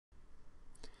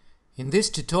In this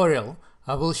tutorial,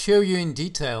 I will show you in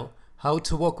detail how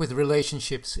to work with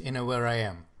relationships in a Where I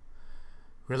Am.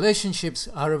 Relationships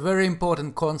are a very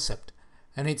important concept,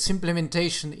 and its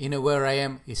implementation in a Where I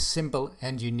Am is simple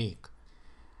and unique.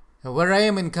 A Where I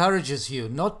Am encourages you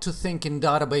not to think in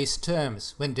database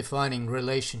terms when defining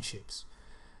relationships.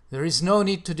 There is no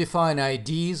need to define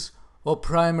IDs or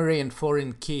primary and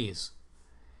foreign keys.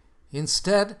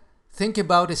 Instead, think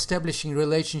about establishing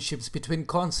relationships between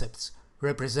concepts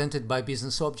represented by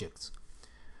business objects.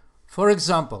 For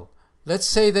example, let's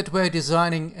say that we're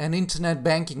designing an internet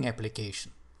banking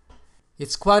application.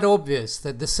 It's quite obvious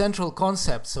that the central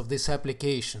concepts of this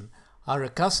application are a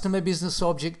customer business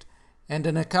object and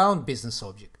an account business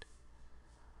object.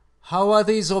 How are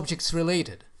these objects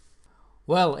related?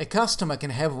 Well, a customer can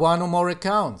have one or more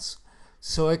accounts,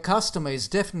 so a customer is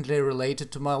definitely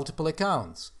related to multiple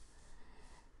accounts.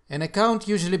 An account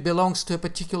usually belongs to a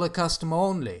particular customer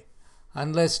only,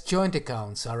 unless joint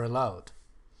accounts are allowed.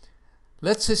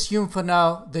 Let's assume for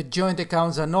now that joint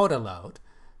accounts are not allowed,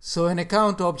 so an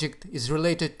account object is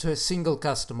related to a single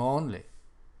customer only.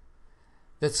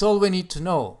 That's all we need to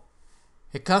know.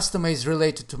 A customer is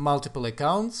related to multiple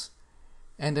accounts,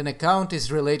 and an account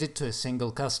is related to a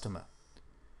single customer.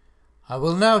 I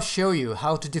will now show you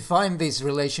how to define these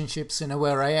relationships in a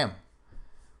Where I Am.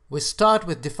 We start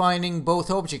with defining both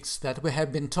objects that we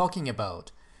have been talking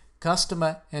about,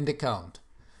 customer and account.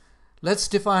 Let's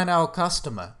define our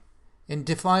customer and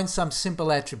define some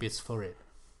simple attributes for it.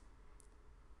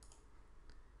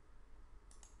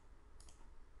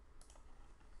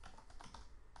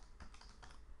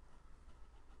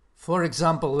 For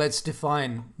example, let's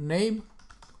define name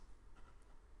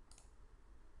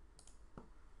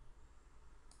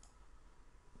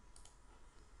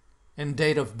and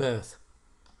date of birth.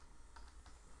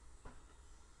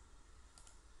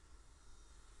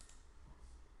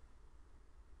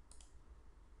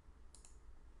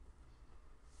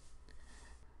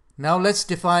 Now let's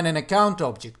define an account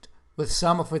object with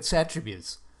some of its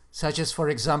attributes, such as, for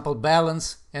example,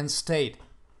 balance and state.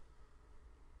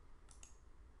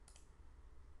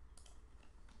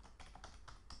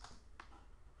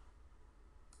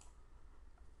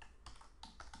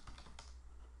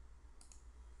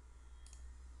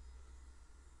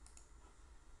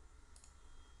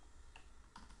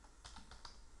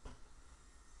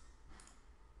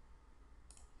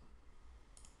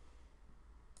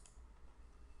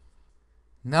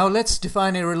 Now let's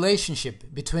define a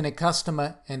relationship between a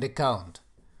customer and account.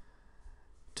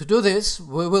 To do this,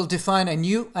 we will define a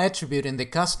new attribute in the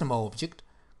customer object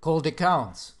called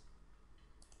accounts.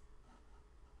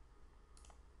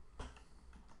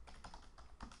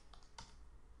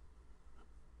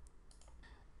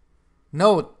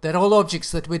 Note that all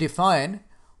objects that we define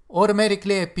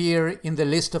automatically appear in the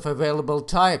list of available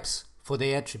types for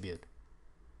the attribute.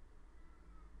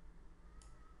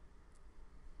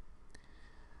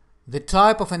 The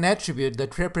type of an attribute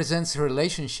that represents a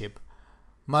relationship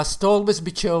must always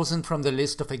be chosen from the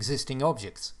list of existing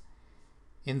objects.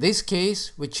 In this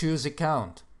case, we choose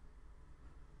account.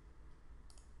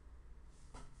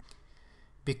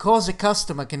 Because a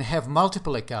customer can have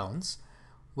multiple accounts,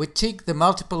 we tick the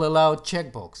multiple allowed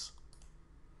checkbox.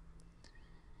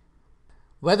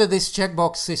 Whether this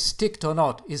checkbox is ticked or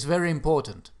not is very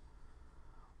important.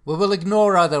 We will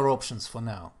ignore other options for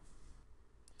now.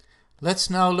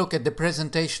 Let's now look at the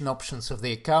presentation options of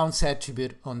the accounts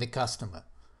attribute on the customer.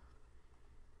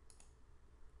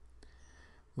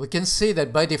 We can see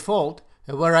that by default,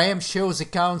 a Where I Am shows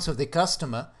accounts of the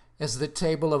customer as the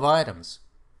table of items.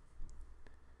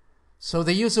 So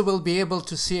the user will be able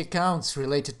to see accounts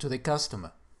related to the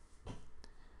customer.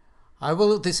 I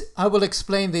will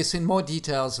explain this in more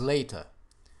details later.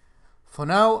 For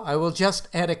now, I will just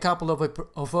add a couple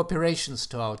of operations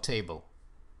to our table.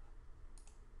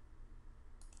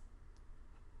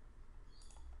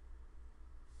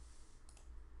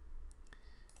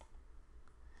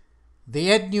 The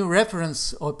Add New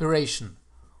Reference operation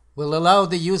will allow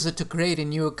the user to create a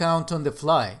new account on the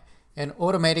fly and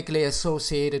automatically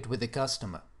associate it with the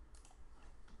customer.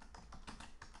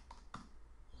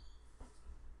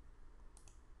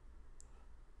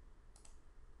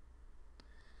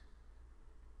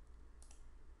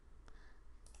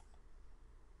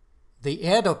 The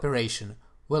Add operation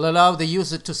will allow the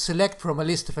user to select from a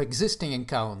list of existing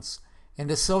accounts and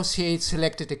associate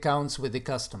selected accounts with the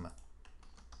customer.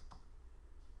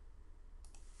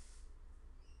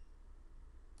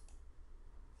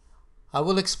 I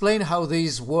will explain how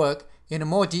these work in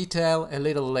more detail a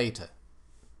little later.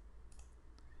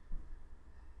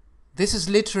 This is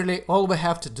literally all we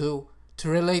have to do to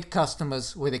relate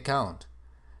customers with account.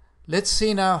 Let's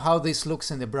see now how this looks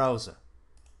in the browser.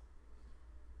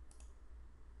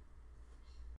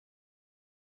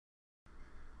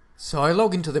 So I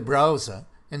log into the browser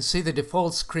and see the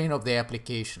default screen of the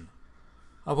application.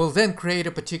 I will then create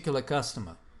a particular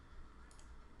customer.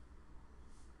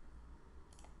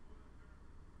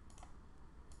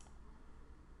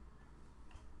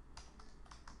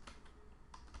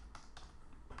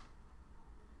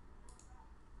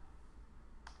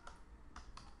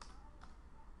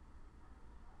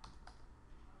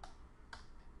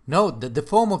 Note that the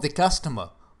form of the customer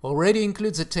already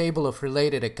includes a table of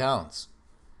related accounts.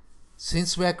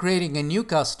 Since we are creating a new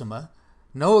customer,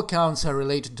 no accounts are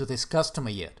related to this customer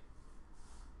yet.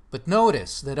 But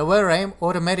notice that AwareIM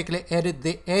automatically added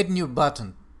the Add New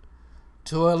button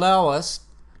to allow us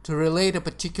to relate a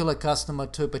particular customer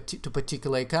to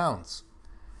particular accounts.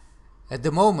 At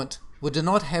the moment, we do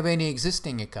not have any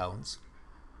existing accounts,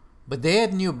 but the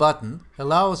Add New button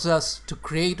allows us to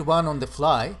create one on the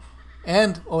fly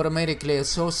and automatically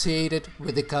associate it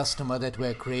with the customer that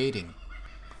we're creating.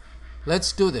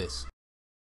 Let's do this.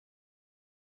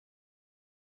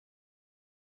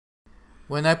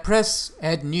 When I press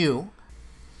Add New,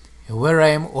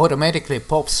 AwareIM automatically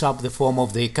pops up the form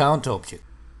of the account object.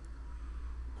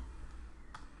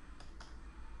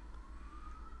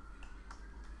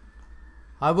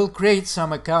 I will create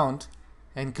some account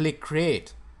and click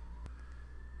Create.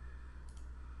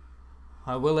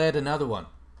 I will add another one.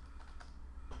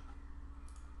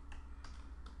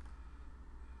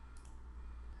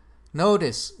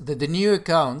 Notice that the new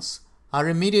accounts are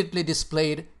immediately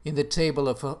displayed in the table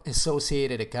of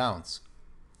associated accounts.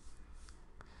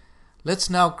 Let's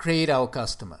now create our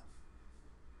customer.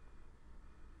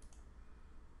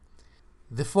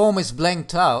 The form is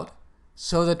blanked out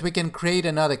so that we can create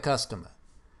another customer.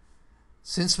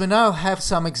 Since we now have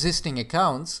some existing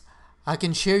accounts, I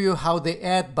can show you how the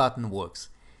Add button works.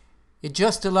 It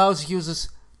just allows users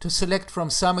to select from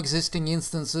some existing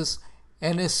instances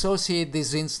and associate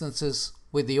these instances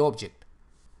with the object.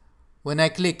 When I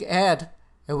click Add,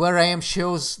 AwareIM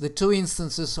shows the two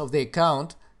instances of the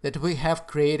account that we have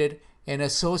created and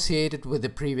associated with the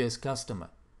previous customer.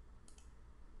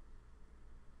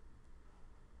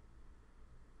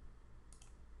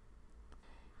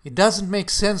 It doesn't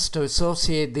make sense to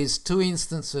associate these two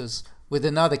instances with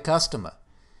another customer,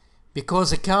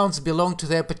 because accounts belong to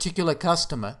their particular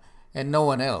customer and no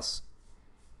one else.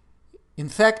 In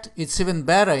fact, it's even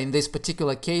better in this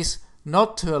particular case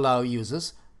not to allow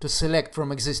users to select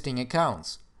from existing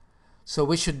accounts. So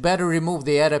we should better remove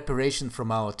the add operation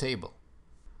from our table.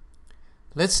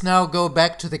 Let's now go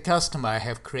back to the customer I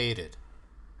have created.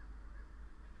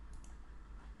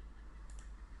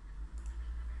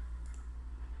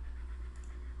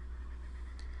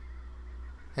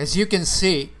 As you can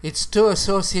see, its two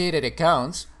associated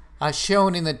accounts are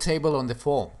shown in the table on the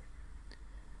form.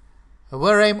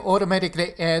 AwareIM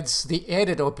automatically adds the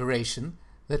edit operation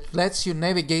that lets you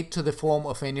navigate to the form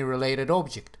of any related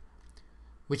object,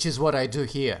 which is what I do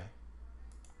here.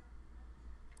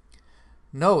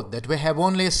 Note that we have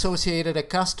only associated a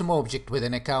custom object with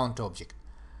an account object,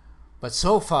 but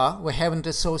so far we haven't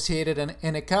associated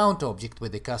an account object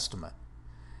with the customer.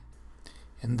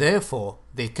 And therefore,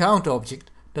 the account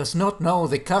object does not know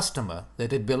the customer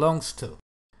that it belongs to.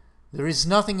 There is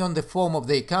nothing on the form of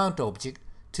the account object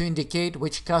to indicate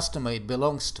which customer it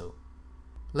belongs to.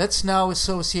 Let's now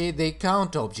associate the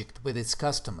account object with its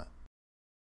customer.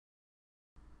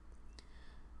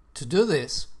 To do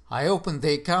this, I open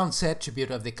the accounts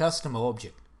attribute of the customer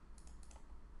object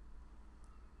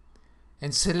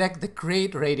and select the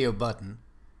Create Radio button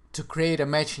to create a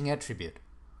matching attribute.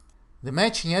 The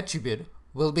matching attribute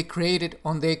will be created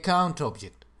on the account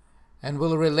object and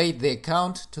will relate the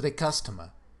account to the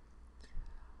customer.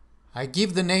 I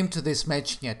give the name to this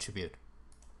matching attribute.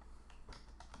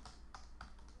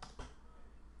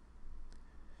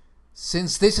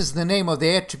 Since this is the name of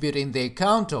the attribute in the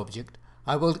account object,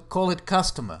 I will call it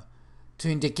customer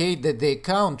to indicate that the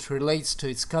account relates to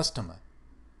its customer.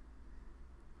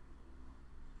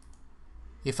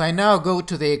 If I now go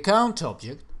to the account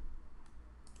object,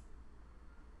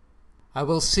 I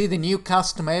will see the new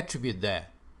customer attribute there.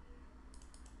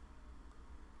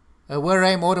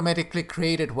 AwareIM automatically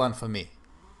created one for me.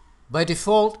 By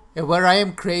default,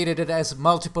 AwareIM created it as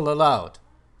multiple allowed.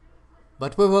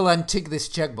 But we will untick this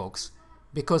checkbox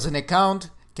because an account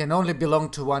can only belong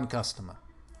to one customer.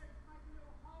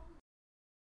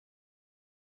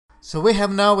 So we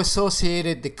have now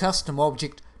associated the custom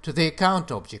object to the account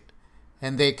object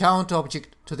and the account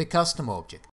object to the custom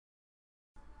object.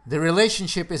 The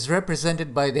relationship is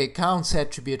represented by the accounts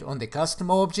attribute on the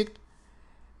customer object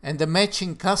and the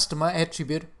matching customer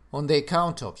attribute on the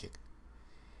account object.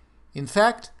 In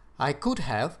fact, I could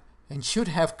have and should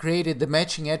have created the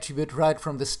matching attribute right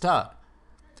from the start.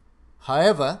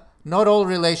 However, not all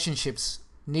relationships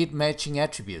need matching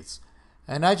attributes,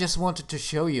 and I just wanted to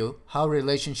show you how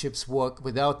relationships work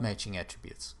without matching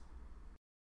attributes.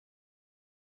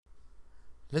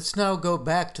 Let's now go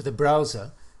back to the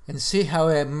browser and see how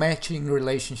a matching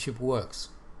relationship works.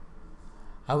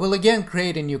 I will again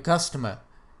create a new customer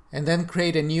and then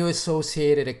create a new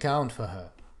associated account for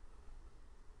her.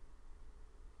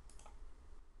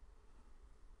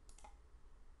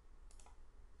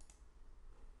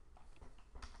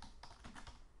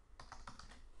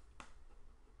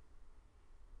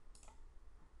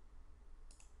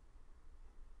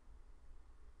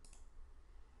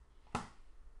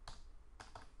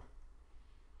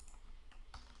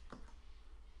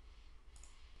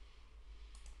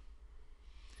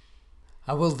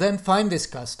 I will then find this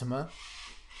customer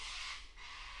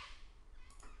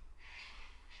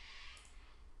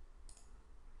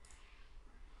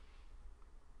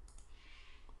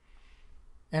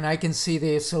and I can see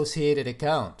the associated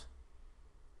account.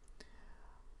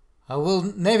 I will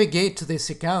navigate to this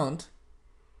account,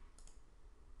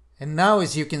 and now,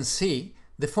 as you can see,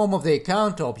 the form of the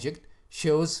account object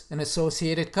shows an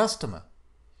associated customer.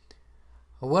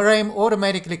 OneRAM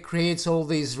automatically creates all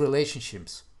these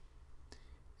relationships.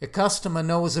 A customer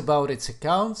knows about its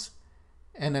accounts,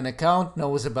 and an account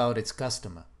knows about its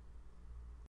customer.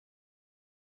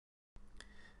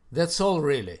 That's all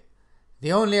really.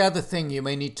 The only other thing you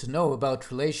may need to know about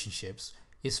relationships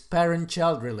is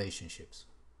parent-child relationships.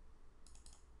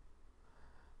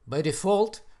 By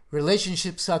default,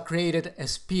 relationships are created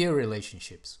as peer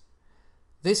relationships.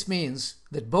 This means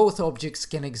that both objects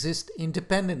can exist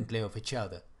independently of each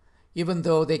other. Even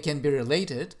though they can be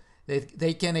related,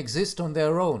 they can exist on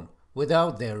their own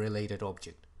without their related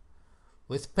object.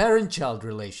 With parent-child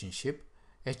relationship,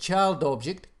 a child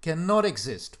object cannot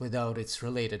exist without its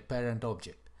related parent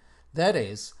object. That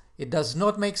is, it does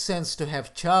not make sense to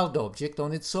have child object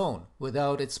on its own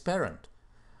without its parent.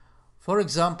 For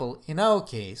example, in our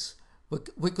case,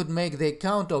 we could make the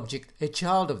account object a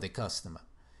child of the customer.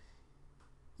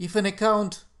 If an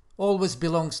account always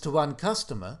belongs to one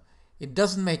customer, it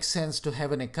doesn't make sense to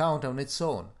have an account on its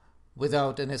own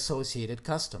without an associated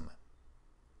customer.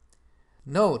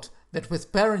 Note that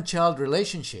with parent-child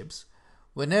relationships,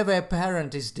 whenever a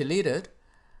parent is deleted,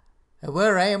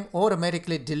 OneRAM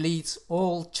automatically deletes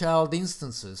all child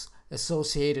instances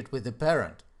associated with the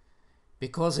parent,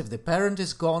 because if the parent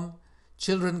is gone,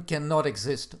 children cannot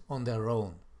exist on their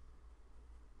own.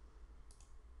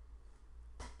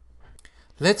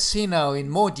 Let's see now in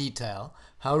more detail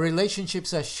how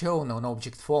relationships are shown on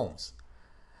object forms.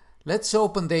 Let's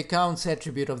open the Accounts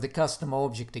attribute of the customer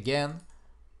object again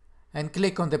and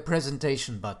click on the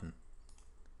Presentation button.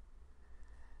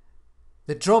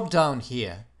 The drop-down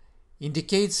here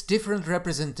indicates different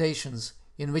representations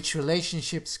in which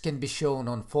relationships can be shown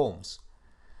on forms.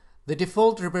 The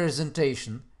default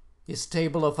representation is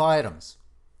Table of Items,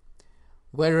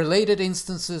 where related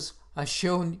instances are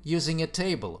shown using a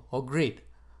table or grid,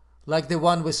 like the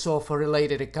one we saw for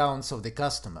related accounts of the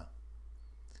customer.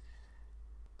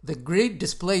 The grid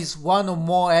displays one or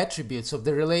more attributes of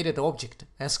the related object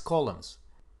as columns.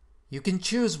 You can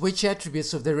choose which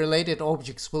attributes of the related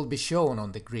objects will be shown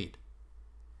on the grid.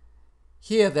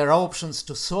 Here there are options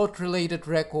to sort related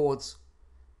records,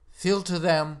 filter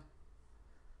them,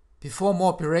 perform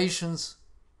operations,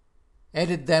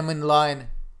 edit them in line,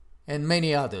 and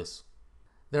many others.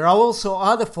 There are also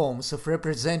other forms of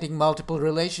representing multiple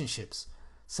relationships,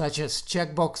 such as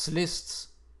checkbox lists,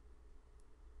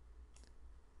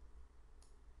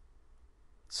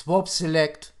 swap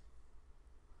select,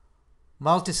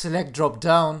 multi-select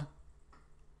drop-down,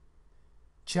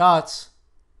 charts,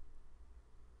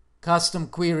 custom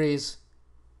queries,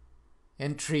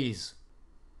 and trees.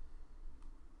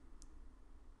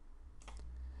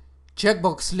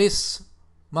 Checkbox lists,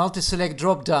 multi-select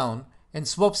drop-down, and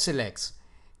swap selects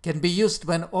can be used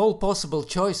when all possible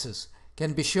choices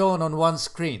can be shown on one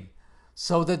screen,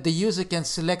 so that the user can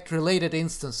select related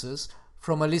instances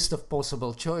from a list of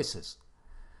possible choices.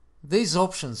 These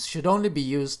options should only be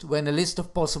used when a list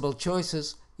of possible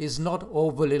choices is not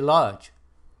overly large.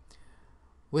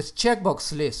 With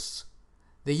checkbox lists,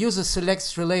 the user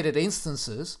selects related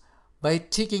instances by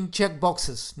ticking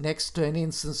checkboxes next to an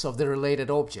instance of the related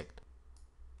object.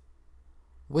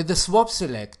 With the swap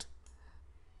select,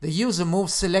 the user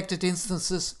moves selected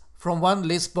instances from one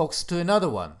list box to another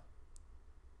one.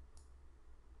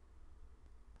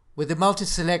 With the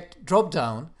multi-select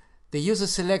drop-down, the user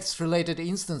selects related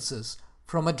instances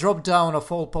from a drop-down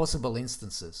of all possible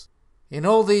instances. In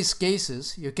all these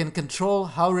cases, you can control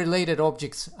how related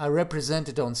objects are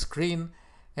represented on screen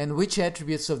and which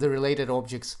attributes of the related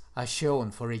objects are shown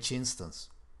for each instance.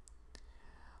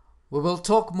 We will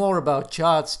talk more about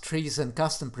charts, trees, and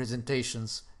custom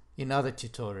presentations in other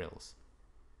tutorials.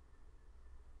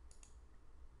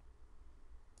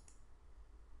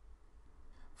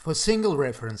 For single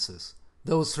references,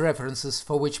 those references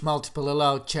for which multiple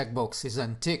allowed checkbox is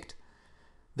unticked,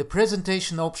 the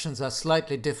presentation options are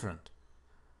slightly different.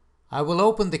 I will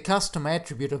open the custom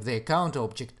attribute of the account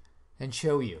object and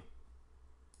show you.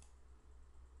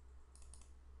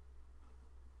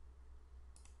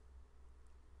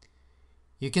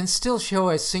 You can still show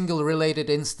a single related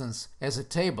instance as a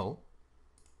table,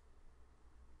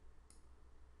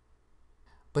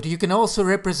 but you can also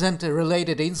represent a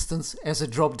related instance as a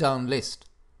drop-down list.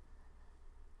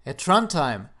 At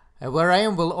runtime, a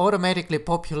where will automatically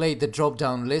populate the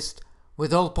drop-down list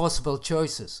with all possible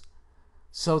choices,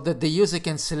 so that the user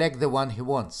can select the one he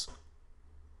wants.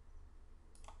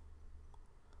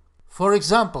 For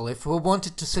example, if we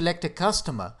wanted to select a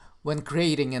customer when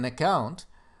creating an account,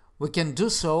 we can do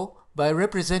so by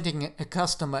representing a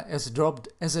customer as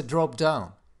a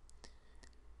drop-down.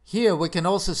 Here we can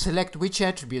also select which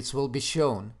attributes will be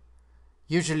shown,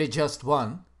 usually just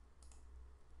one.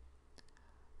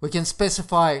 We can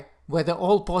specify whether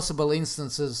all possible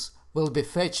instances will be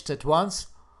fetched at once,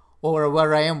 or a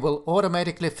where will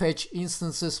automatically fetch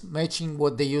instances matching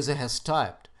what the user has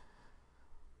typed.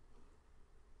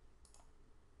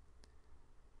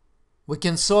 We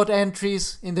can sort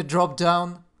entries in the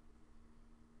drop-down,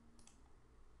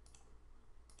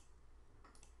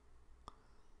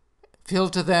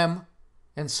 filter them,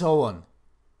 and so on.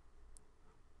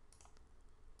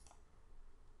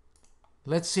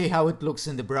 Let's see how it looks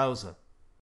in the browser.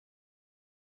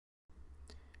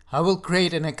 I will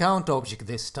create an account object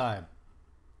this time.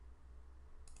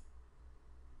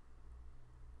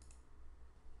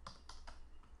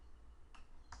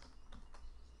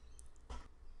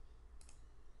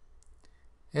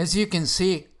 As you can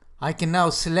see, I can now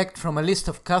select from a list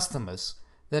of customers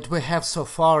that we have so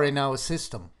far in our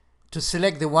system to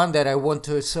select the one that I want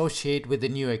to associate with the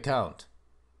new account.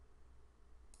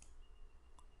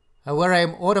 A where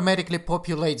automatically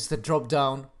populates the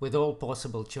drop-down with all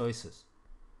possible choices.